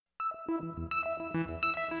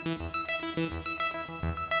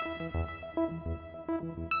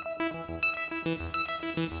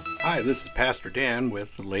Hi, this is Pastor Dan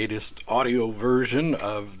with the latest audio version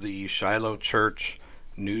of the Shiloh Church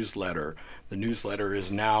newsletter. The newsletter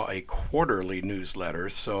is now a quarterly newsletter,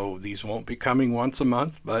 so these won't be coming once a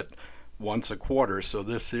month, but once a quarter. So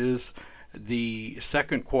this is the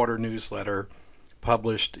second quarter newsletter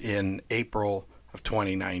published in April of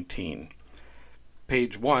 2019.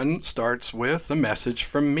 Page 1 starts with a message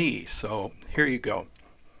from me, so here you go.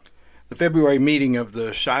 The February meeting of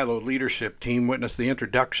the Shiloh leadership team witnessed the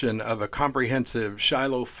introduction of a comprehensive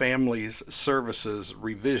Shiloh Families Services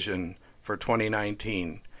revision for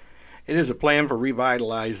 2019. It is a plan for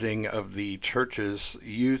revitalizing of the church's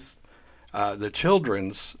the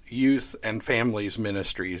children's youth and families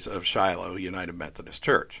ministries of Shiloh United Methodist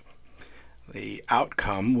Church. The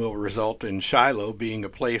outcome will result in Shiloh being a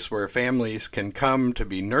place where families can come to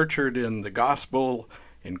be nurtured in the gospel,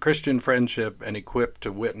 in Christian friendship, and equipped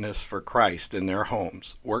to witness for Christ in their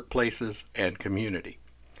homes, workplaces, and community.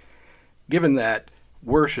 Given that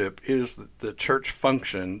worship is the church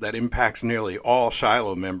function that impacts nearly all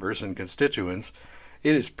Shiloh members and constituents,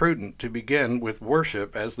 it is prudent to begin with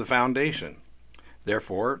worship as the foundation.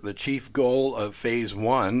 Therefore, the chief goal of Phase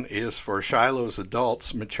 1 is for Shiloh's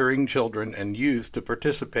adults, maturing children, and youth to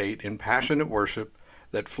participate in passionate worship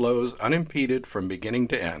that flows unimpeded from beginning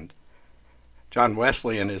to end. John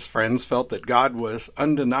Wesley and his friends felt that God was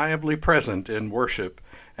undeniably present in worship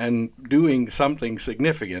and doing something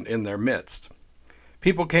significant in their midst.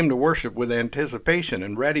 People came to worship with anticipation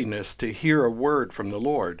and readiness to hear a word from the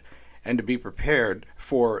Lord and to be prepared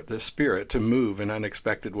for the Spirit to move in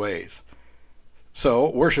unexpected ways. So,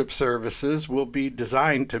 worship services will be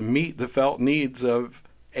designed to meet the felt needs of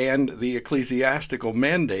and the ecclesiastical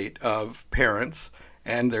mandate of parents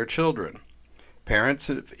and their children. Parents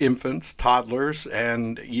of infants, toddlers,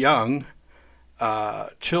 and young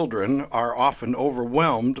children are often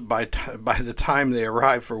overwhelmed by the time they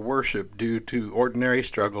arrive for worship due to ordinary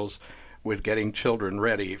struggles with getting children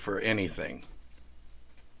ready for anything.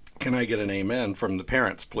 Can I get an amen from the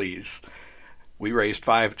parents, please? We raised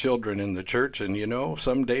 5 children in the church, and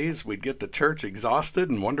some days we'd get to church exhausted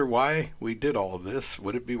and wonder why we did all of this.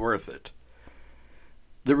 Would it be worth it?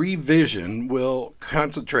 The revision will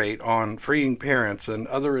concentrate on freeing parents and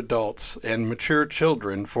other adults and mature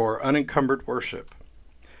children for unencumbered worship.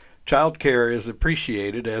 Childcare is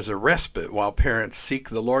appreciated as a respite while parents seek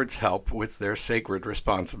the Lord's help with their sacred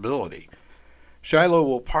responsibility. Shiloh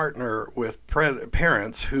will partner with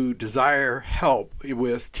parents who desire help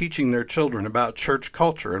with teaching their children about church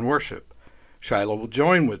culture and worship. Shiloh will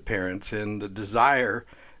join with parents in the desire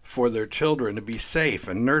for their children to be safe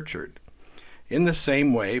and nurtured. In the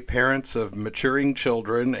same way, parents of maturing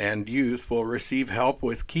children and youth will receive help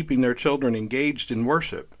with keeping their children engaged in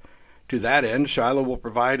worship. To that end, Shiloh will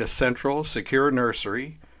provide a central, secure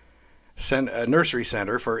nursery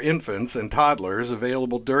center for infants and toddlers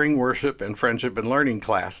available during worship and friendship and learning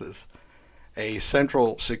classes, a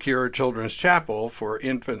central, secure children's chapel for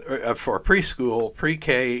preschool,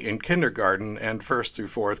 pre-K, and kindergarten, and 1st through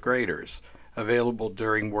 4th graders, available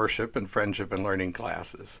during worship and friendship and learning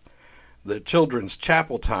classes. The children's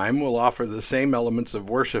chapel time will offer the same elements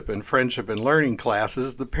of worship and friendship and learning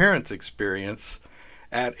classes the parents experience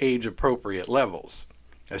at age-appropriate levels.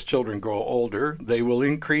 As children grow older, they will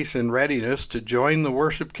increase in readiness to join the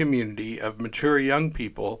worship community of mature young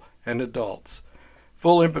people and adults.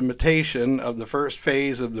 Full implementation of the first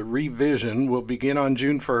phase of the revision will begin on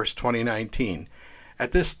June 1st, 2019.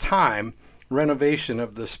 At this time, renovation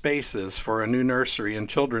of the spaces for a new nursery and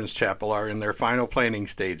children's chapel are in their final planning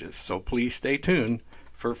stages, so please stay tuned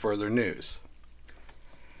for further news.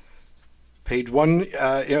 Page 1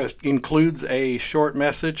 includes a short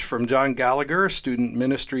message from John Gallagher, Student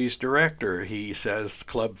Ministries Director. He says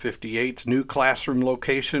Club 58's new classroom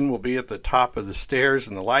location will be at the top of the stairs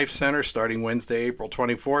in the Life Center starting Wednesday, April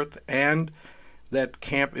 24th, and that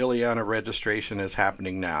Camp Ileana registration is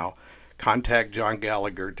happening now. Contact John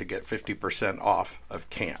Gallagher to get 50% off of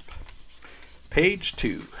camp. Page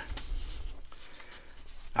 2.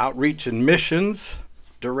 Outreach and Missions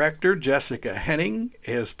Director Jessica Henning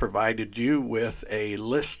has provided you with a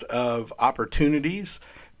list of opportunities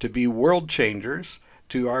to be world changers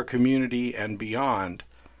to our community and beyond.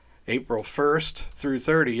 April 1st through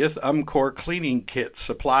 30th, UMCOR Cleaning Kit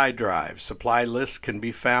Supply Drive. Supply lists can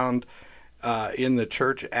be found in the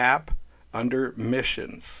church app under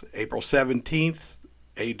Missions. April 17th,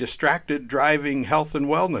 a distracted driving health and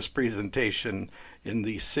wellness presentation in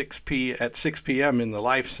the at 6 p.m. in the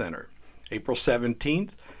Life Center. April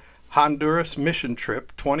 17th, Honduras Mission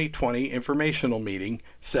Trip 2020 Informational Meeting,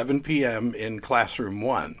 7 p.m. in Classroom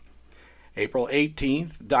 1. April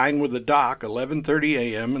 18th, Dine with the Doc, 11:30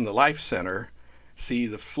 a.m. in the Life Center. See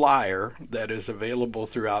the flyer that is available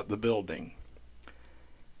throughout the building.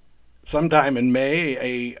 Sometime in May,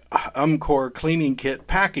 a UMCOR cleaning kit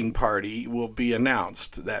packing party will be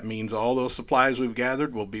announced. That means all those supplies we've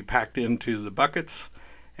gathered will be packed into the buckets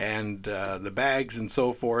and the bags and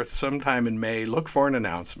so forth. Sometime in May, look for an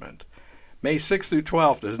announcement. May 6th through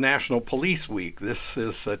 12th is National Police Week. This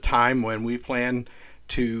is a time when we plan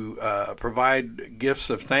to provide gifts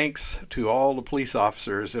of thanks to all the police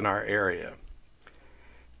officers in our area.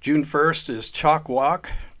 June 1st is Chalk Walk.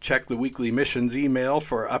 Check the weekly missions email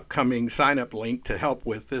for upcoming sign-up link to help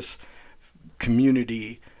with this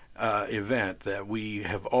community event that we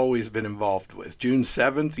have always been involved with. June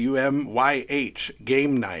 7th, UMYH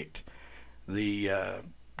Game Night. The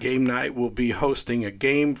game night will be hosting a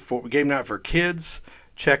game night for kids.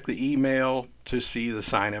 Check the email to see the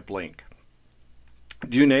sign-up link.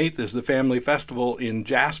 June 8th is the Family Festival in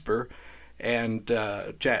Jasper, and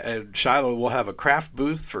Shiloh will have a craft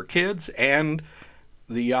booth for kids, and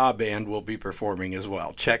the YA Band will be performing as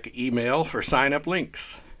well. Check email for sign-up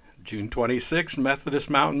links. June 26th, Methodist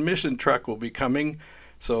Mountain Mission Truck will be coming,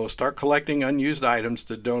 so start collecting unused items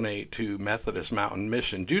to donate to Methodist Mountain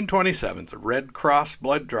Mission. June 27th, Red Cross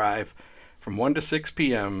Blood Drive from 1 to 6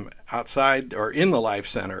 p.m. outside or in the Life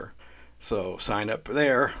Center. So sign up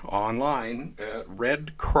there online at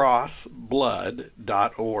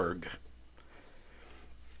redcrossblood.org.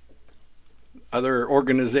 Other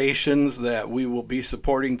organizations that we will be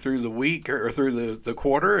supporting through the week or through the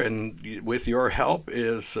quarter and with your help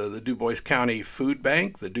is the DuBois County Food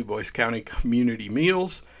Bank, the DuBois County Community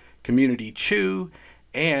Meals, Community Chew,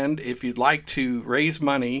 and if you'd like to raise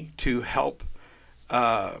money to help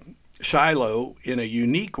Shiloh in a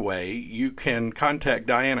unique way, you can contact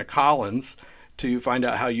Diana Collins to find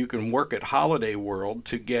out how you can work at Holiday World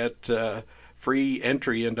to get free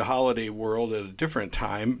entry into Holiday World at a different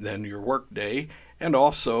time than your work day, and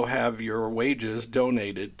also have your wages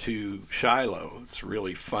donated to Shiloh. It's a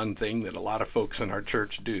really fun thing that a lot of folks in our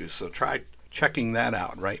church do, so try checking that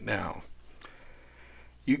out right now.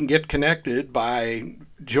 You can get connected by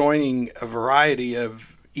joining a variety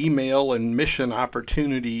of email and mission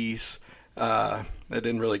opportunities. That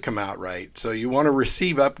didn't really come out right. So you want to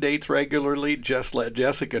receive updates regularly, just let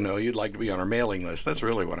Jessica know you'd like to be on our mailing list. That's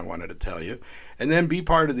really what I wanted to tell you. And then be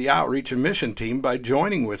part of the outreach and mission team by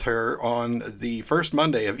joining with her on the first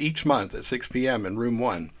Monday of each month at 6 p.m. in room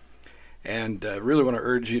 1. And really want to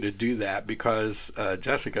urge you to do that because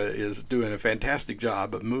Jessica is doing a fantastic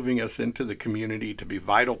job of moving us into the community to be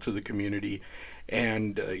vital to the community.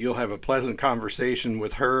 And you'll have a pleasant conversation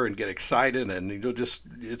with her and get excited, and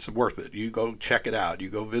it's worth it. You go check it out. You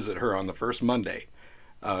go visit her on the first Monday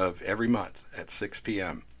of every month at 6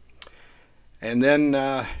 p.m. And then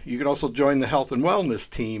you can also join the Health and Wellness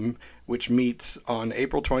team, which meets on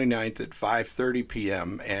April 29th at 5:30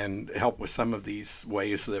 p.m. and help with some of these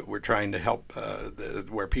ways that we're trying to help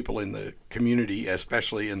where people in the community,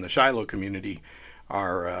 especially in the Shiloh community,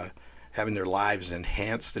 are having their lives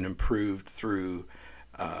enhanced and improved through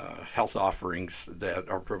health offerings that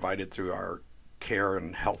are provided through our care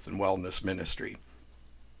and health and wellness ministry.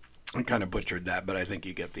 I kind of butchered that, but I think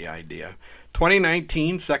you get the idea.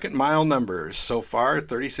 2019 second mile numbers. So far,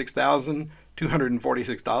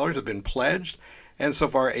 $36,246 have been pledged, and so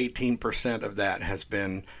far 18% of that has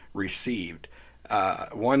been received.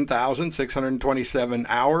 1,627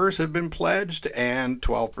 hours have been pledged, and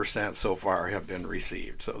 12% so far have been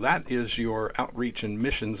received. So that is your Outreach and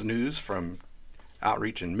Missions news from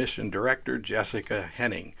Outreach and Mission Director Jessica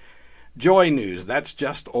Henning. Joy News, that's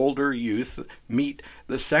Just Older Youth, meet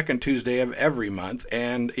the second Tuesday of every month,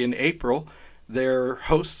 and in April, their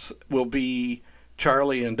hosts will be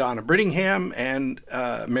Charlie and Donna Brittingham and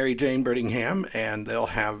Mary Jane Brittingham, and they'll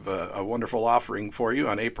have a wonderful offering for you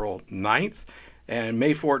on April 9th. And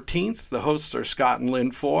May 14th, the hosts are Scott and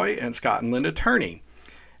Lynn Foy and Scott and Linda Turney.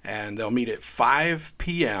 And they'll meet at 5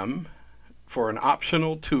 p.m. for an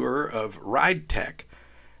optional tour of Ride Tech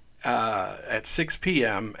at 6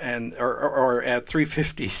 p.m. and or at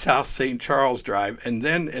 350 South St. Charles Drive. And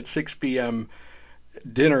then at 6 p.m.,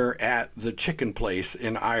 dinner at the Chicken Place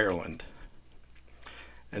in Ireland.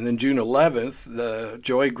 And then June 11th, the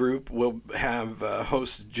Joy Group will have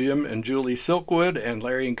hosts Jim and Julie Silkwood and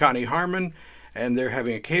Larry and Connie Harmon, and they're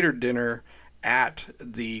having a catered dinner at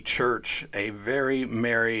the church. A very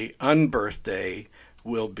merry unbirthday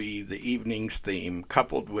will be the evening's theme,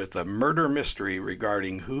 coupled with a murder mystery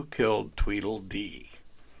regarding who killed Tweedledee.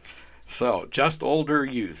 So, Just Older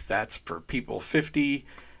Youth, that's for people 50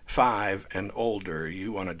 5 and older.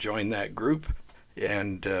 You want to join that group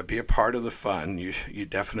and be a part of the fun. You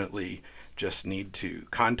definitely just need to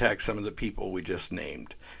contact some of the people we just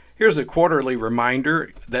named. Here's a quarterly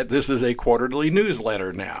reminder that this is a quarterly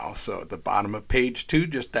newsletter now. So at the bottom of page 2,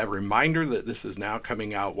 just that reminder that this is now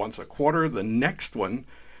coming out once a quarter. The next one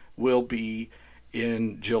will be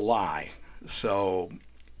in July. So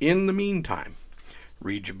in the meantime,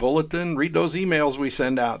 read your bulletin, read those emails we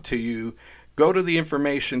send out to you, go to the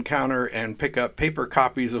information counter and pick up paper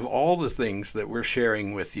copies of all the things that we're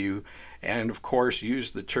sharing with you. And of course,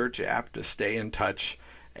 use the church app to stay in touch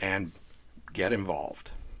and get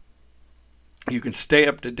involved. You can stay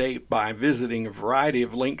up to date by visiting a variety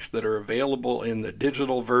of links that are available in the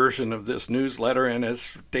digital version of this newsletter. And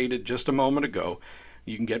as stated just a moment ago,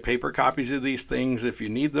 you can get paper copies of these things if you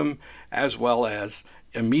need them, as well as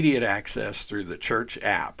immediate access through the church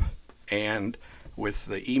app and with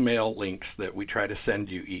the email links that we try to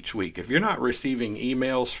send you each week. If you're not receiving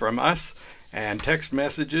emails from us and text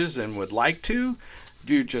messages and would like to,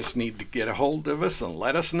 you just need to get a hold of us and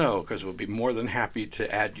let us know, because we'll be more than happy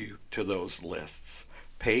to add you to those lists.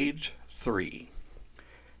 Page 3.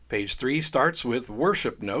 Page 3 starts with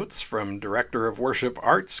worship notes from Director of Worship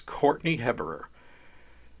Arts, Courtney Heberer.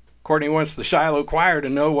 Courtney wants the Shiloh Choir to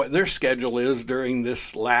know what their schedule is during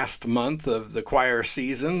this last month of the choir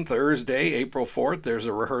season. Thursday, April 4th, there's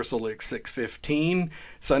a rehearsal at 6:15.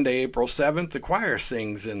 Sunday, April 7th, the choir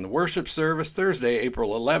sings in the worship service. Thursday,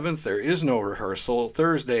 April 11th, there is no rehearsal.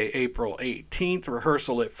 Thursday, April 18th,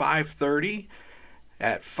 rehearsal at 5:30.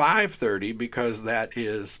 At 5:30, because that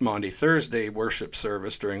is Maundy Thursday worship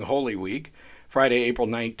service during Holy Week. Friday, April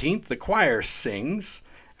 19th, the choir sings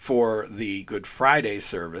for the Good Friday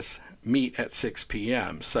service. Meet at 6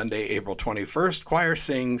 p.m. Sunday, April 21st, choir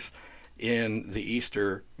sings in the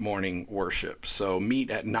Easter morning worship. So meet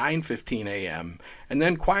at 9:15 a.m. and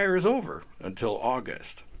then choir is over until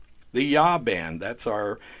August. The Yah Band, that's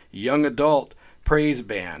our young adult praise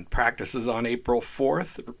band, practices on April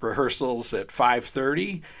 4th, rehearsals at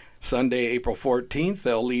 5:30. Sunday, April 14th,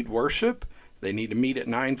 they'll lead worship. They need to meet at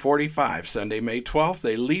 9:45. Sunday, May 12th,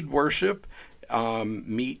 they lead worship.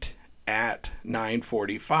 Meet at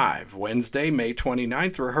 9:45. Wednesday, May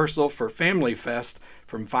 29th, rehearsal for Family Fest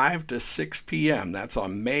from 5 to 6 p.m. That's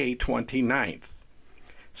on May 29th.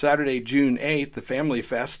 Saturday, June 8th, the Family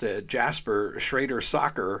Fest at Jasper Schrader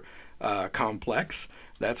Soccer Complex.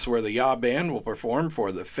 That's where the Yah Band will perform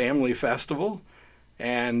for the Family Festival.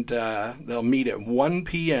 And they'll meet at 1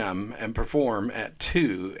 p.m. and perform at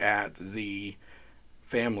 2 at the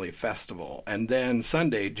Family Festival. And then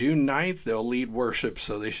Sunday, June 9th, they'll lead worship,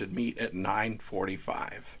 so they should meet at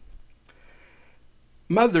 9:45.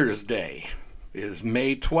 Mother's Day is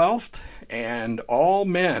May 12th, and all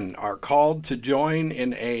men are called to join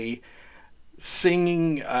in a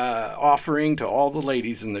singing offering to all the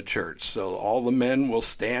ladies in the church. So all the men will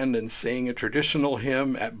stand and sing a traditional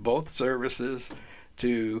hymn at both services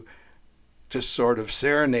to just sort of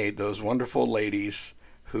serenade those wonderful ladies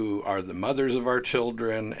who are the mothers of our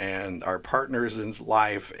children and our partners in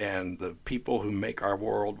life and the people who make our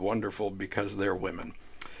world wonderful because they're women.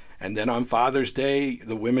 And then on Father's Day,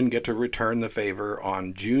 the women get to return the favor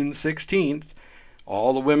on June 16th.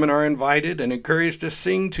 All the women are invited and encouraged to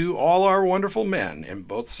sing to all our wonderful men in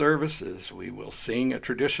both services. We will sing a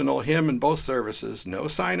traditional hymn in both services. No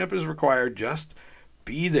sign-up is required. Just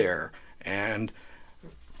be there and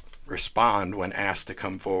respond when asked to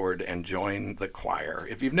come forward and join the choir.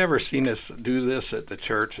 If you've never seen us do this at the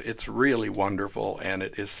church, it's really wonderful, and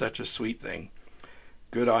it is such a sweet thing.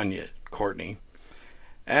 Good on you, Courtney.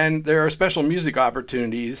 And there are special music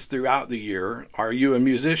opportunities throughout the year. Are you a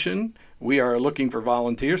musician? We are looking for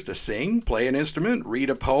volunteers to sing, play an instrument, read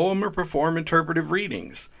a poem, or perform interpretive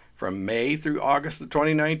readings from May through August of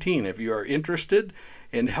 2019. If you are interested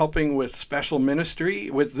in helping with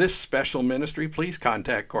this special ministry, please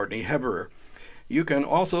contact Courtney Heberer. You can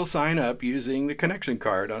also sign up using the connection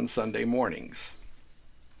card on Sunday mornings.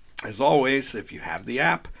 As always, if you have the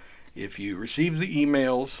app, if you receive the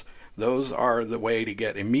emails, those are the way to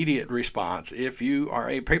get immediate response. If you are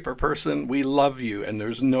a paper person, we love you, and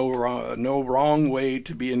there's no wrong way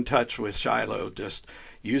to be in touch with Shiloh. Just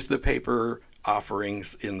use the paper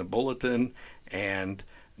offerings in the bulletin and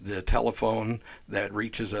the telephone that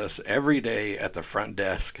reaches us every day at the front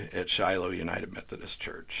desk at Shiloh United Methodist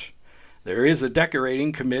Church. There is a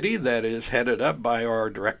decorating committee that is headed up by our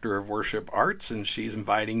Director of Worship Arts, and she's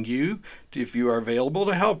inviting you, if you are available,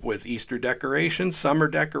 to help with Easter decorations, summer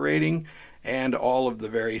decorating, and all of the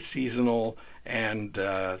very seasonal and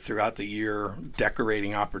throughout the year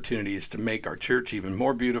decorating opportunities to make our church even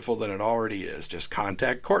more beautiful than it already is. Just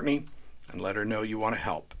contact Courtney and let her know you want to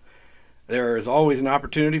help. There is always an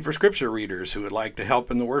opportunity for scripture readers who would like to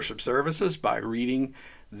help in the worship services by reading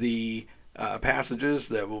the passages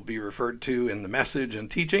that will be referred to in the message and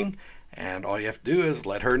teaching. And all you have to do is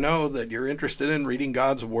let her know that you're interested in reading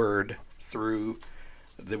God's Word through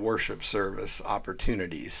the worship service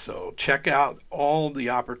opportunities. So check out all the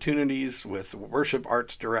opportunities with Worship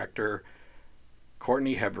Arts Director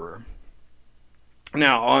Courtney Heberer.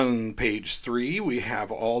 Now on page 3, we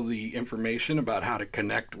have all the information about how to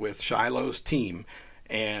connect with Shiloh's team.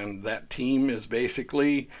 And that team is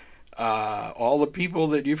basically all the people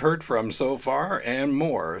that you've heard from so far and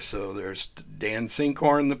more. So there's Dan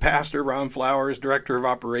Sinkhorn, the pastor, Ron Flowers, director of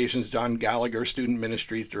operations, John Gallagher, student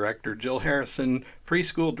ministries director, Jill Harrison,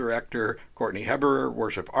 preschool director, Courtney Heberer,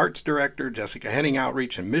 worship arts director, Jessica Henning,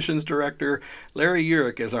 outreach and missions director, Larry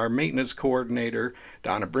Urick is our maintenance coordinator,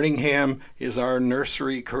 Donna Bringham is our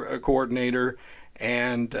nursery coordinator,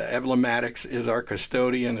 and Evelyn Maddox is our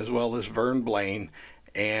custodian, as well as Vern Blaine,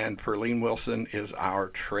 and Perlene Wilson is our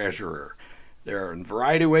treasurer. There are a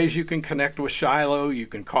variety of ways you can connect with Shiloh. You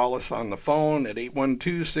can call us on the phone at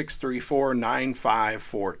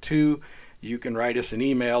 812-634-9542. You can write us an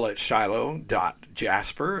email at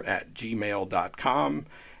shiloh.jasper@gmail.com.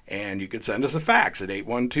 And you can send us a fax at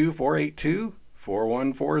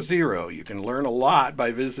 812-482-4140. You can learn a lot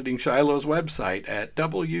by visiting Shiloh's website at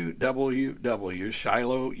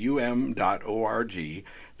www.shiloum.org.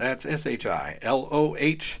 That's SHILOH.org.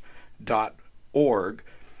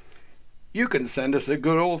 You can send us a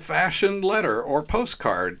good old-fashioned letter or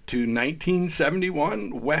postcard to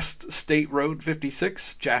 1971 West State Road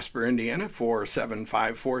 56, Jasper, Indiana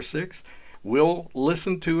 47546. We'll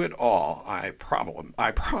listen to it all. I promise. I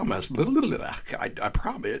promise.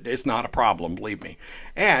 It's not a problem, believe me.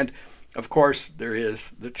 And, of course, there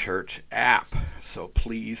is the church app, so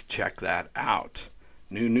please check that out.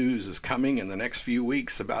 New news is coming in the next few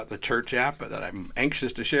weeks about the church app that I'm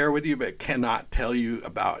anxious to share with you, but cannot tell you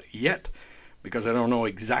about yet because I don't know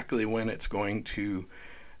exactly when it's going to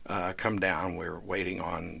come down. We're waiting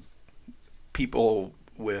on people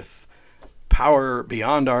with power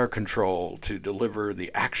beyond our control to deliver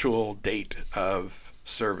the actual date of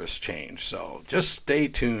service change. So just stay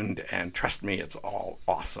tuned and trust me, it's all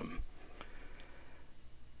awesome.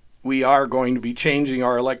 We are going to be changing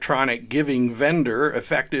our electronic giving vendor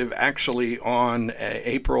effective actually on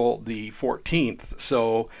April the 14th.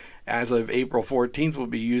 So as of April 14th, we'll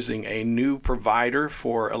be using a new provider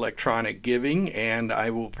for electronic giving, and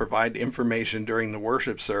I will provide information during the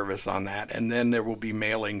worship service on that, and then there will be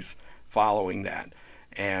mailings following that.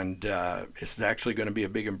 And it's actually going to be a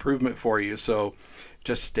big improvement for you. So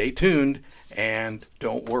just stay tuned and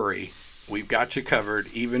don't worry. We've got you covered.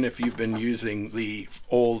 Even if you've been using the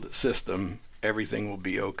old system, everything will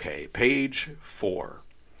be okay. Page 4.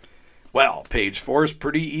 Well, page 4 is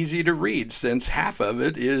pretty easy to read since half of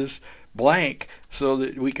it is blank so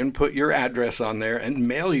that we can put your address on there and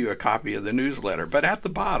mail you a copy of the newsletter. But at the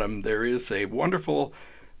bottom, there is a wonderful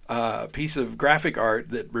piece of graphic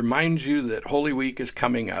art that reminds you that Holy Week is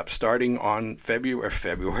coming up starting on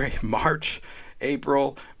March,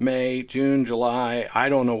 April, May, June, July. I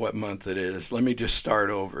don't know what month it is. Let me just start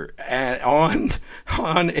over. And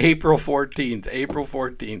on April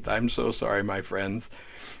 14th. I'm so sorry, my friends.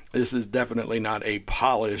 This is definitely not a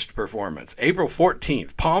polished performance. April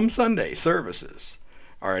 14th, Palm Sunday services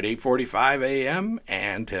are at 8:45 a.m.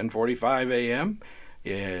 and 10:45 a.m.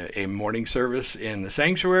 A morning service in the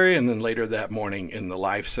sanctuary, and then later that morning in the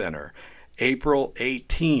Life Center. April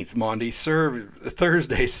 18th,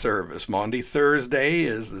 Thursday service. Maundy Thursday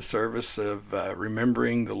is the service of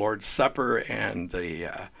remembering the Lord's Supper and the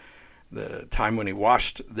time when he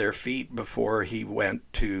washed their feet before he went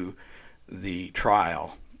to the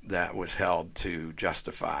trial that was held to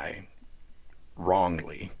justify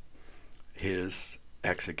wrongly his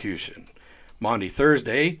execution. Maundy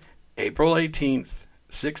Thursday, April 18th,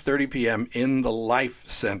 6:30 p.m. in the Life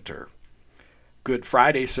Center. Good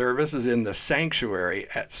Friday service is in the sanctuary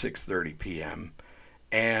at 6:30 p.m.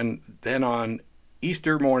 And then on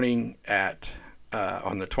Easter morning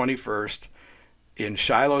on the 21st in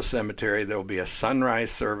Shiloh Cemetery, there will be a sunrise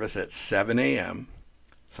service at 7 a.m.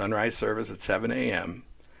 Sunrise service at 7 a.m.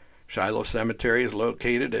 Shiloh Cemetery is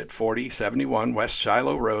located at 4071 West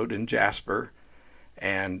Shiloh Road in Jasper.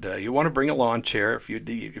 And you want to bring a lawn chair if you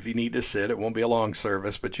need to sit. It won't be a long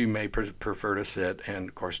service, but you may prefer to sit and,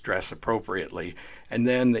 of course, dress appropriately. And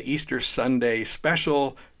then the Easter Sunday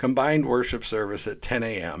special combined worship service at 10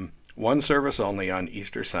 a.m. One service only on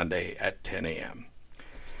Easter Sunday at 10 a.m.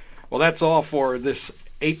 Well, that's all for this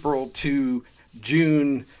April to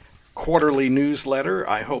June quarterly newsletter.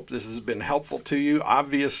 I hope this has been helpful to you.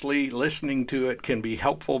 Obviously, listening to it can be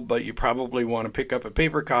helpful, but you probably want to pick up a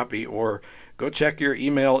paper copy or go check your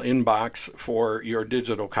email inbox for your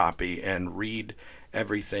digital copy and read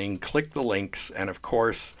everything. Click the links. And of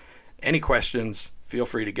course, any questions, feel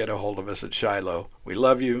free to get a hold of us at Shiloh. We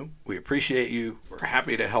love you. We appreciate you. We're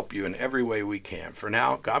happy to help you in every way we can. For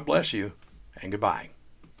now, God bless you and goodbye.